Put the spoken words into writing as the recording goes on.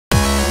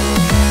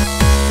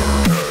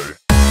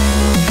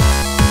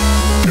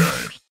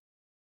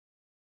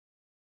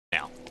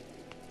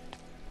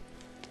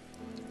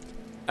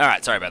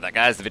Alright, sorry about that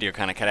guys, the video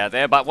kinda cut out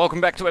there, but welcome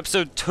back to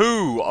episode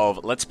 2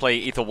 of Let's Play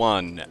Ether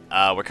 1.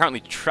 We're currently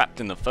trapped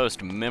in the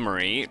first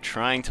memory,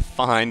 trying to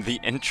find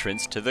the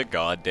entrance to the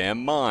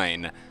goddamn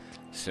mine.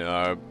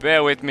 So,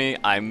 bear with me,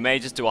 I may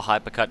just do a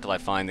hypercut till I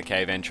find the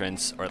cave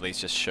entrance, or at least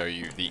just show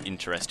you the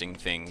interesting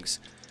things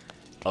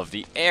of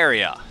the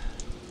area.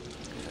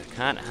 I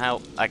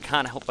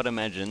can't help but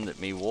imagine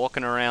that me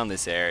walking around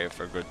this area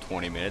for a good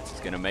 20 minutes is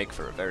gonna make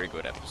for a very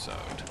good episode.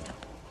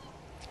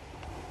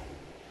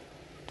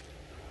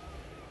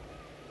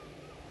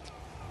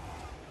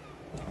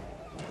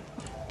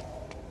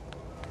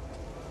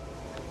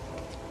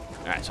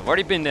 Alright, so I've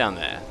already been down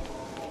there.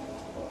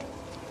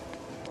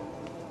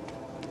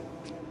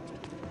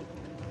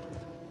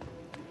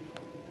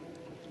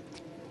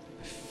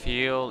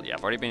 Yeah,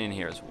 I've already been in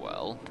here as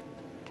well.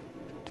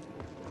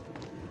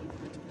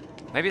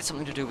 Maybe it's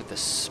something to do with the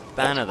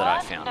spanner that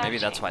I found. Maybe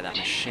that's why that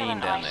machine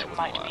down there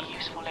wouldn't work. Might be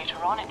useful later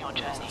on in your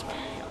journey,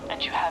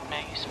 and you have no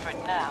use for it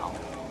now.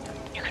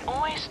 You can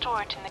always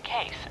store it in the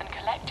case and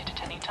collect it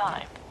at any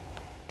time.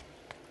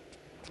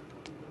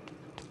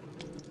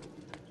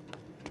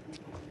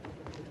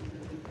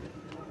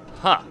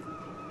 Huh.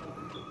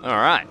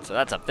 Alright, so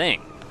that's a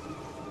thing.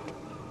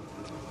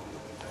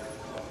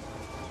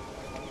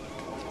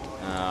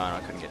 Oh, no,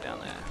 I couldn't get down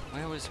there.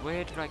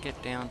 Where did I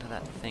get down to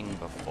that thing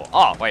before?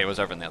 Oh, wait, it was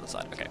over on the other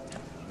side. Okay.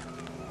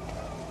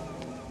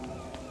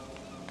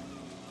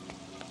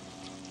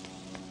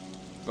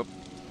 Oop.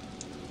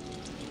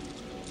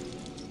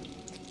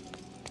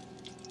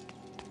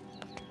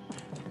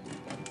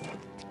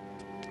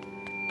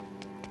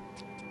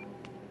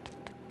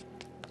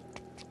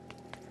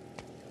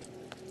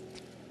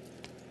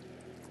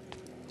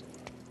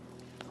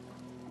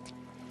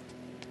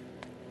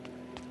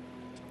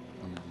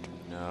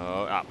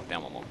 No. Ah,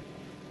 down one more.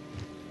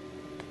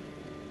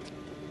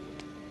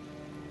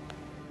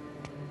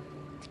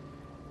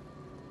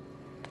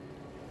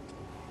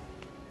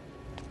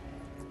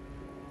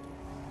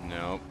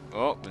 Nope.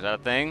 Oh, is that a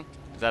thing?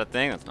 Is that a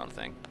thing? That's not a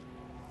thing.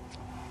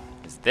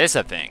 Is this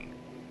a thing?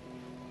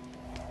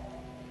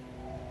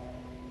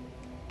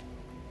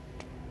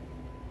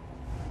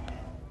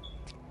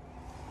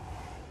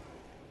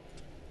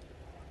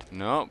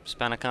 Nope.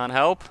 Spanner can't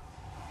help.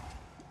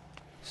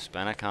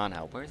 Spanner can't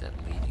help. Where is that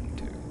leading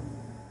to?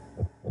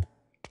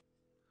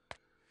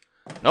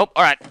 Nope.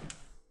 All right.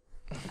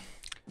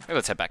 Maybe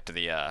let's head back to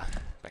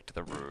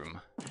the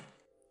room.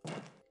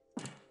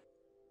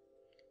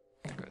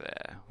 Go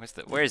there.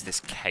 Where is this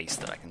case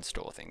that I can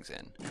store things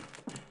in?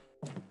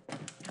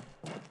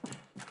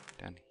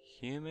 Down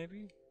here,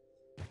 maybe?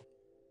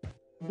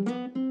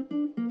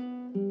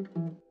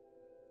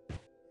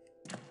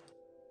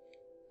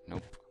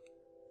 Nope.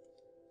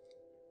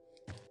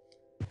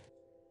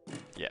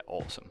 Yeah,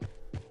 awesome.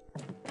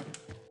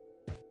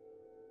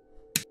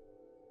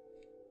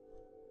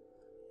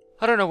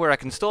 I don't know where I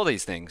can store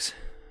these things.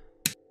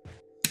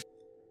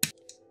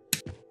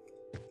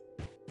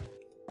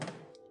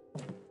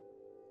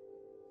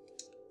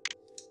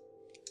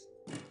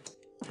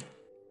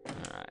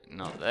 Alright,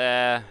 not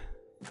there.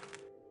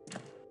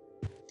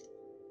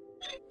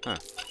 Huh.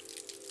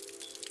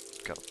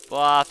 Got a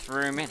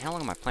bathroom. Man, how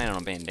long am I planning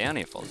on being down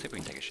here for? Let's see if we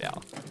can take a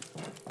shower.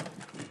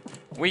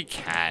 We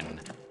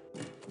can.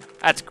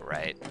 That's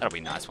great. That'll be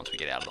nice once we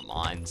get out of the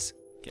mines.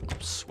 Getting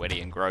all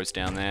sweaty and gross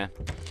down there.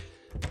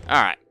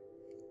 Alright.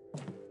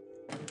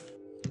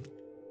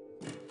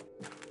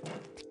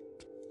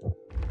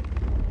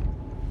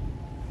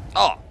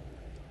 Oh!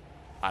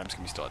 Items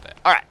can be stored there.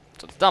 Alright,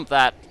 so let's dump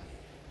that.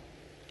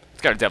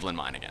 Let's go to Devlin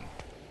Mine again.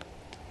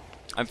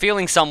 I'm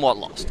feeling somewhat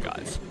lost,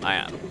 guys. I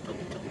am.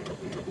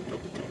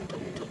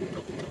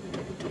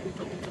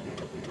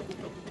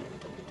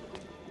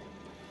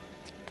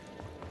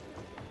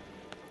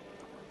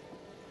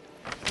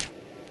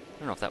 I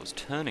don't know if that was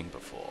turning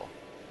before.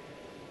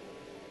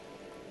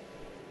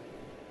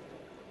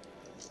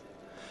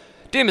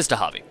 Dear Mr.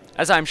 Harvey,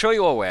 as I am sure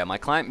you are aware, my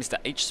client Mr.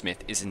 H.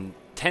 Smith is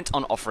intent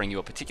on offering you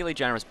a particularly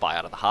generous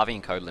buyout of the Harvey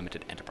 & Co.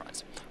 Limited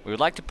Enterprise. We would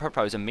like to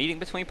propose a meeting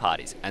between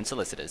parties and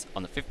solicitors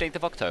on the 15th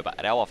of October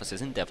at our offices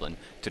in Devlin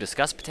to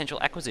discuss potential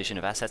acquisition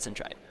of assets and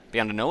trade. Be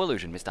under no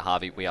illusion, Mr.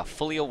 Harvey, we are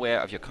fully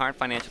aware of your current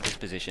financial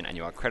disposition and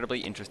you are incredibly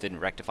interested in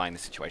rectifying the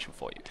situation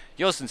for you.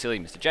 Yours sincerely,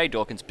 Mr. J.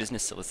 Dawkins,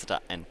 business solicitor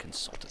and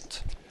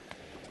consultant.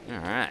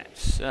 Alright,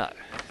 so...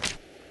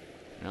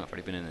 No, I've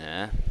already been in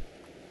there.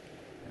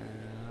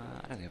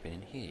 I don't think I've been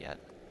in here yet.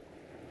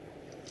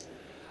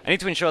 I need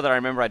to ensure that I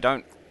remember I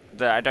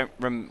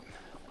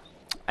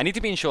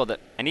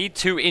need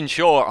to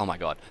ensure, oh my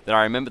god, that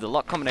I remember the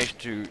lock combination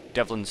to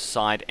Devlin's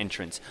side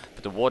entrance,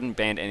 but the warden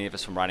banned any of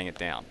us from writing it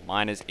down.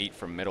 Miners eat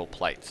from metal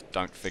plates,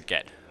 don't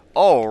forget.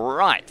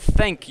 Alright,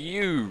 thank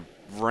you,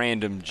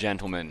 random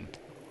gentleman.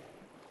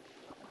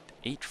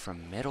 Eat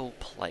from metal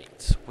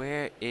plates.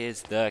 Where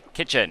is the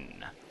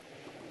kitchen?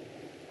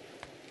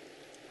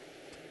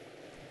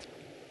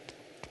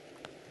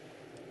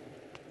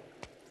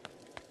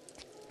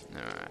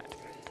 Alright.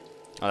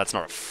 Oh, that's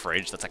not a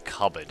fridge, that's a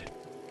cupboard.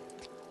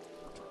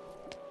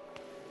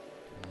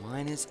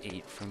 Miners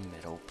eat from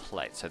metal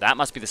plates. So that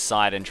must be the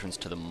side entrance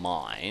to the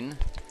mine.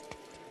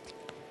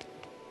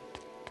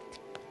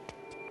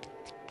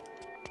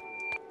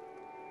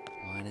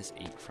 Miners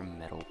eat from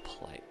metal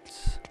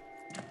plates.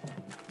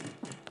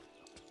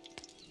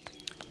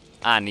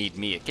 I need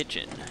me a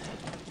kitchen.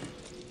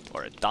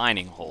 Or a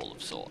dining hall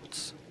of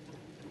sorts.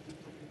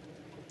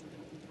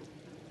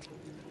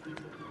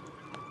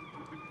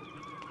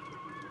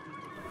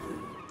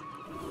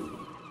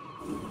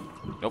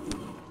 Nope.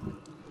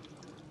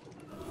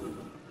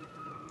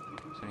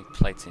 Is there any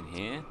plates in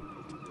here?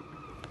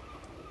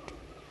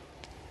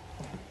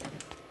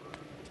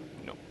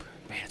 Nope.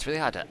 Man, it's really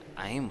hard to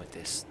aim with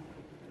this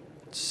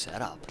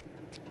setup.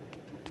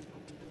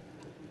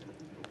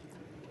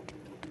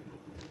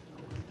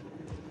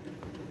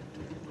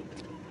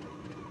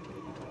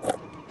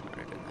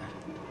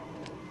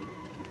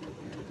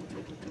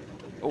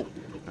 Oh,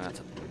 that's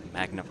a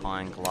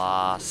magnifying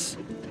glass.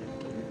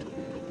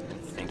 I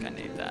think I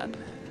need that.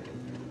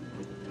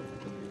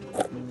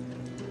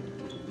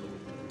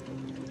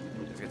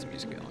 Let's get some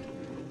music going.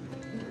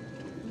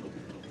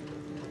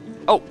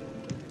 Oh!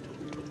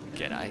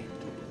 G'day.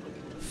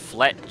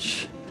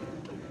 Fletch.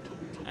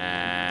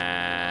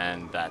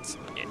 And that's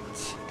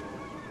it.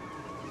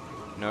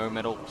 No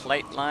metal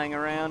plate lying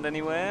around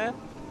anywhere.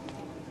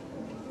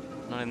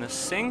 Not in the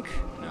sink?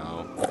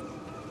 No.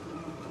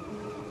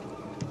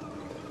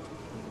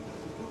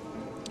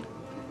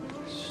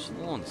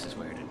 Sworn this is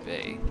where it'd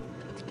be.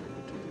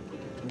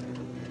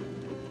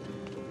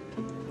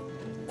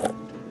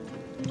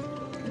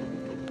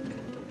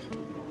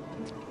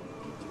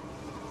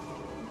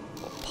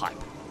 Or pipe.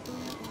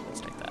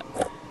 Let's take that.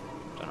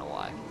 Don't know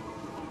why.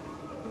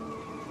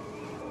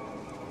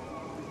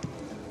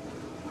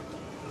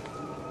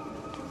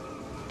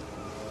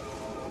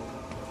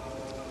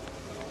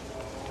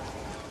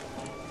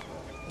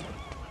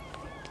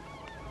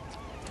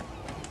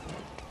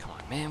 Come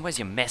on, man, where's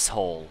your mess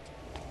hall?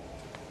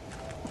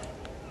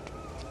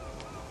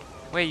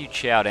 Where you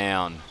chow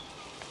down?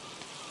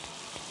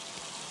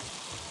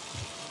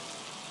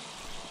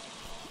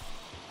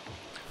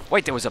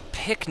 Wait, there was a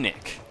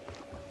picnic.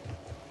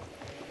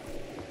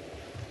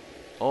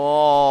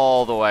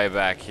 All the way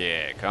back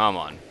here. Come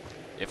on.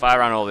 If I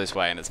run all this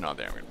way and it's not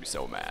there, I'm going to be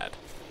so mad.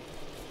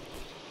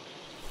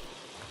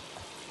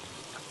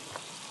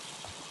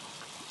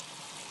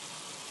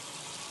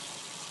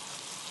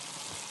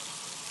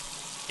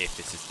 If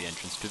this is the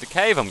entrance to the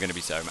cave, I'm going to be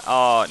so mad.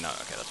 Oh, no.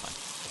 Okay, that's fine.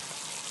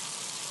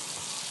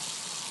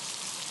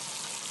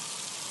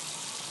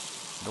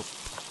 Nope.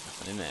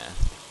 Nothing in there.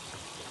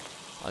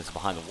 Oh, it's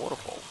behind the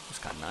waterfall. That's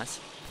kind of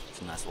nice.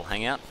 It's a nice little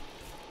hangout.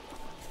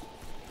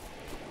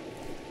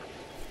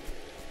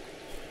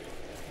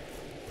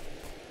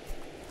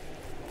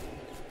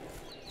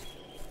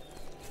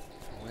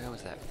 Where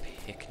was that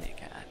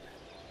picnic at?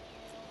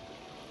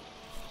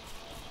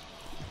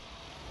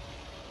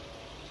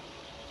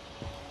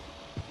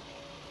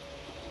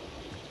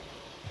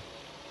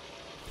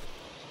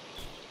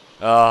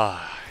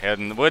 Oh,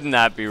 wouldn't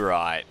that be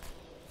right?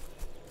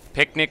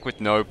 Picnic with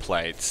no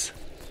plates.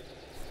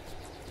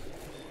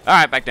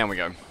 Alright, back down we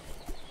go.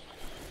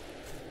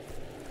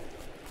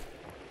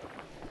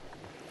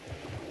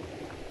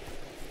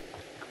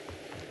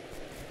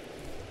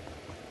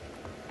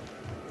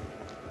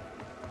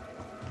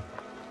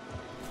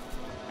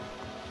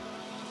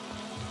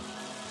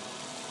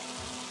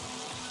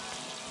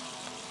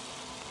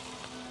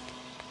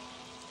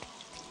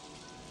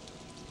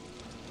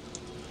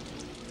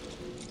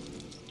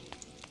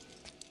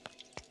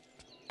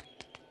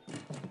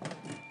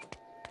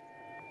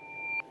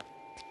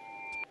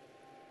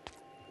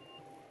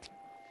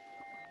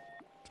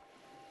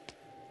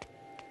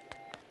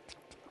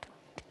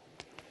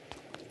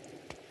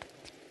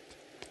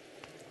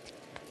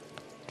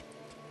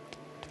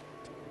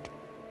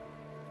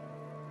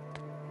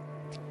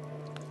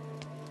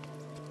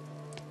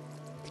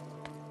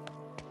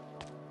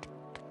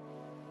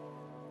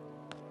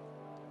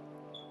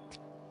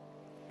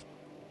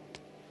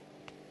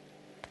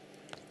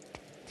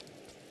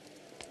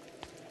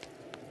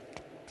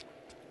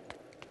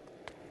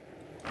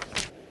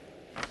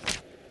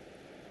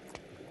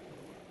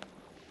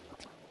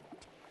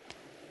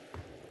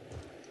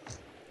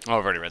 Oh,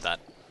 I've already read that.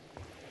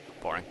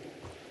 Boring.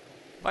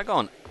 Have I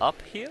gone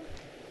up here?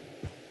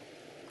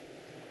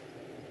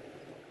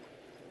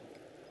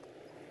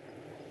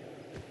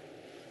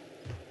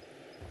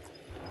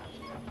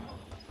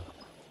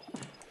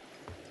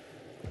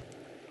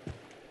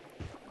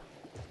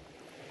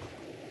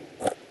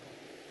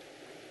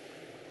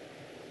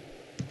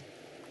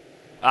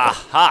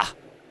 Aha!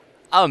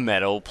 A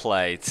metal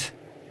plate.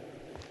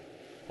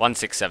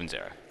 1670.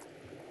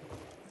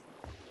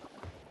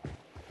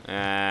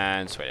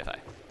 And sweet FA.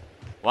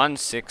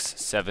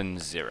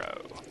 1670.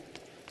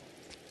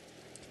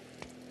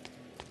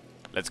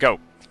 Let's go.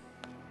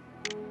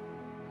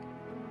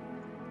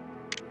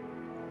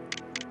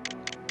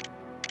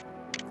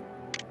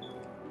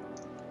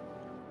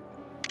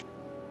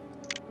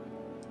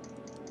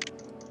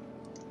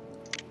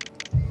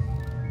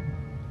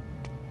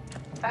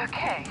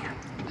 Okay,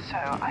 So,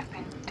 I've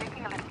been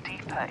digging a little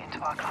deeper into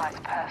our client's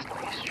personal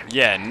history.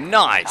 Yeah,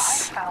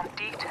 nice! I found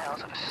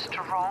details of a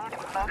strong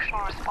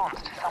emotional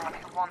response to someone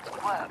who once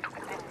worked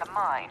within the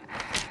mine.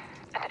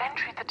 An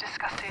entry that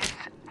discusses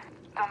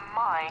the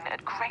mine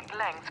at great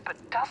length, but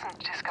doesn't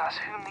discuss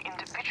whom the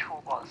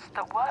individual was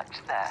that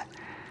worked there.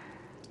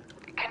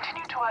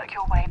 Continue to work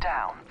your way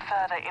down,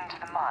 further into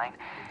the mine.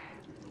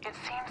 It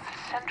seems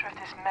the center of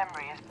this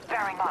memory is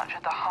very much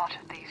at the heart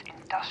of these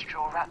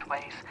industrial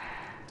ratways.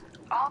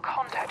 I'll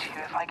contact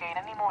you if I gain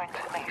any more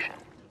information.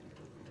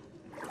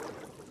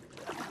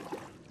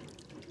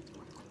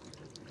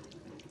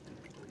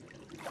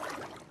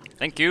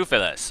 Thank you for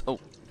this.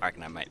 Oh, I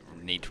reckon I might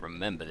need to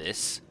remember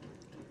this.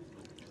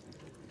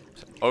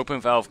 So,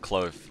 open valve,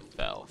 close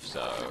valve.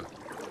 So,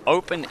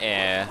 open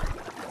air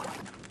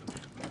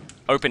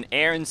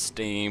and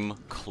steam,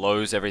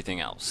 close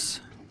everything else.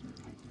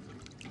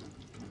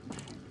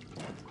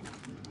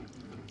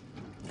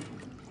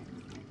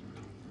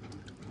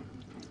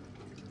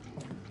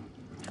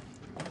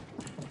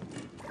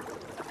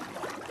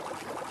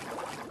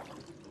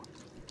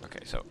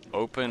 So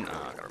open,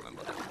 I gotta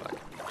remember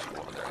which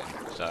order they're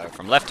in. So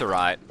from left to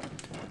right,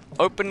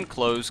 open,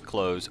 close,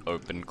 close,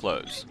 open,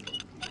 close.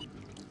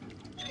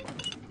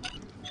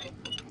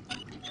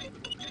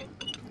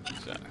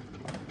 So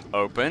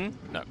open,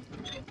 no,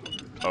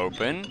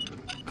 open,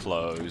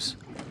 close,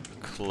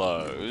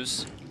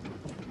 close,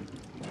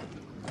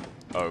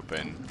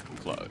 open,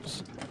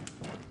 close.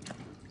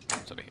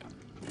 It's over here.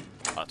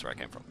 Oh, that's where I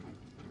came from.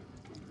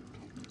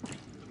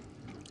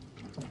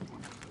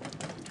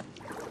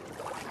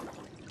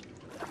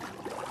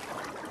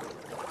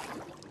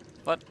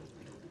 What?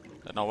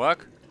 That not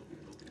work?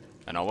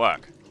 That not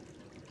work.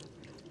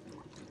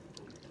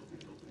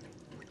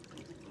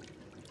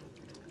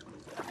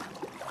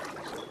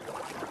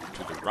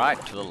 To the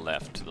right, to the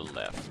left, to the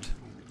left.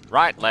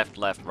 Right, left,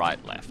 left,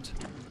 right, left.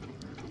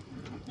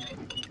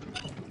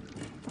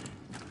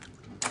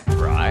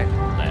 Right,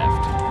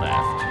 left,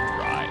 left,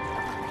 right,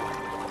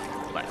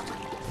 left.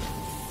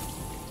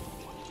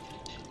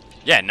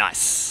 Yeah,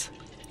 nice.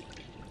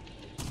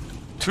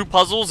 2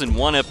 puzzles in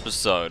 1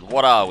 episode.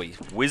 What are we,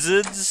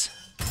 wizards?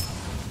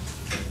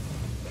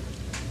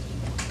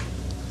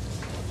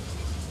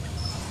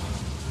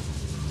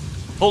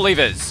 Pull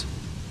levers.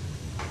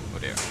 Oh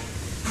dear.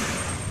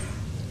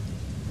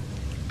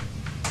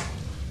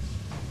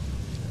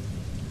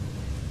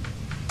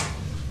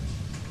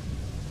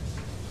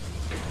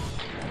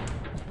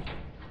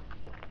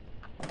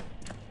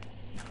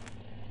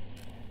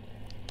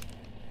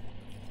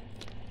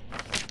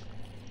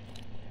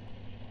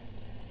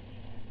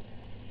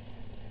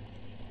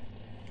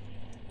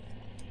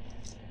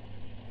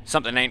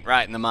 Something ain't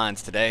right in the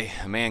mines today.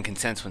 A man can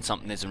sense when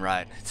something isn't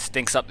right. It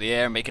stinks up the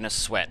air, making us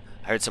sweat.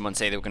 I heard someone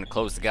say they were going to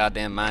close the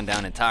goddamn mine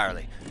down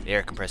entirely. The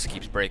air compressor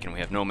keeps breaking.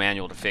 We have no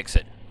manual to fix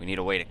it. We need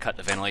a way to cut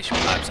the ventilation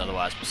pipes,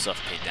 otherwise we'll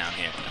suffocate down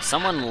here.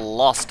 Someone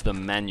lost the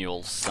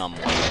manual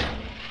somewhere.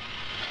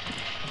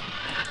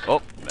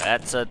 Oh,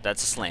 that's a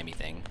slammy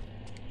thing.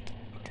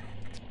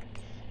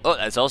 Oh,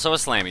 that's also a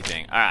slammy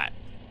thing. Alright.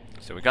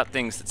 So we got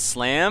things that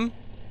slam.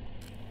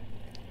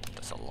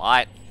 That's a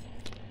light.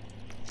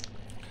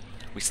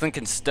 We slink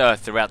and stir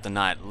throughout the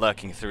night,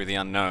 lurking through the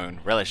unknown,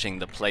 relishing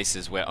the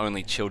places where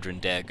only children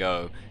dare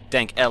go.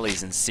 Dank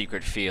alleys and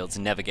secret fields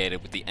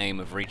navigated with the aim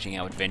of reaching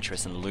our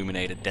adventurous and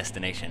illuminated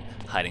destination,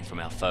 hiding from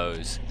our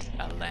foes,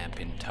 our lamp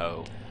in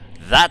tow.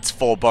 That's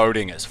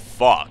foreboding as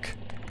fuck.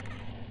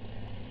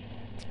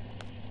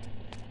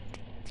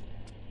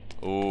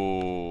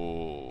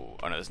 Ooh.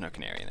 Oh no, there's no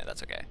canary in there,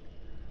 that's okay.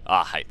 Oh,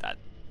 I hate that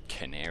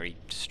canary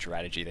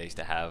strategy they used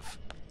to have.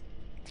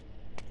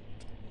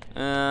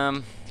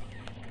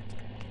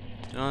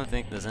 Don't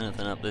think there's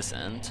anything up this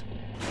end.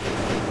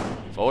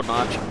 Forward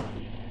march. Can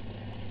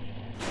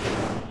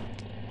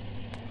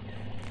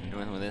I do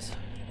anything with this?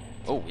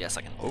 Oh, yes,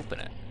 I can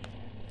open it.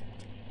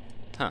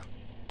 Huh.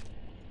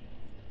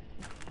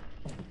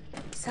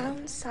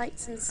 Sounds,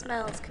 sights, and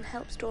smells can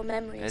help store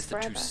memories There's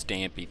forever. the 2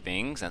 stampy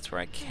things. That's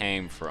where I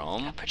came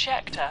from. A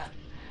projector.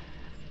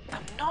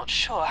 I'm not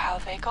sure how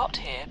they got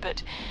here,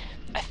 but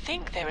I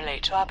think they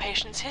relate to our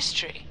patient's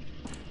history.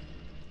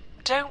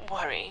 Don't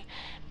worry.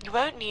 You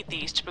won't need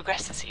these to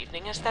progress this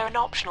evening, as they're an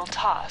optional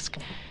task,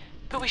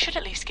 but we should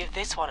at least give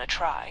this one a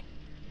try.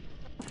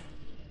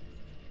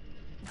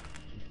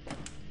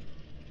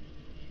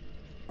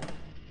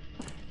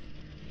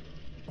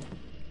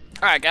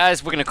 Alright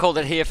guys, we're going to call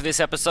it here for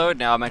this episode.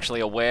 Now I'm actually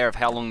aware of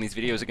how long these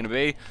videos are going to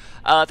be.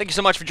 Thank you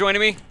so much for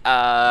joining me.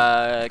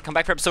 Come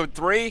back for episode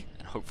 3,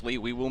 and hopefully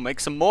we will make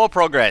some more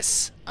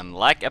progress,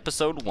 unlike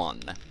episode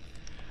 1.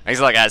 Thanks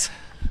a lot guys.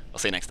 I'll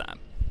see you next time.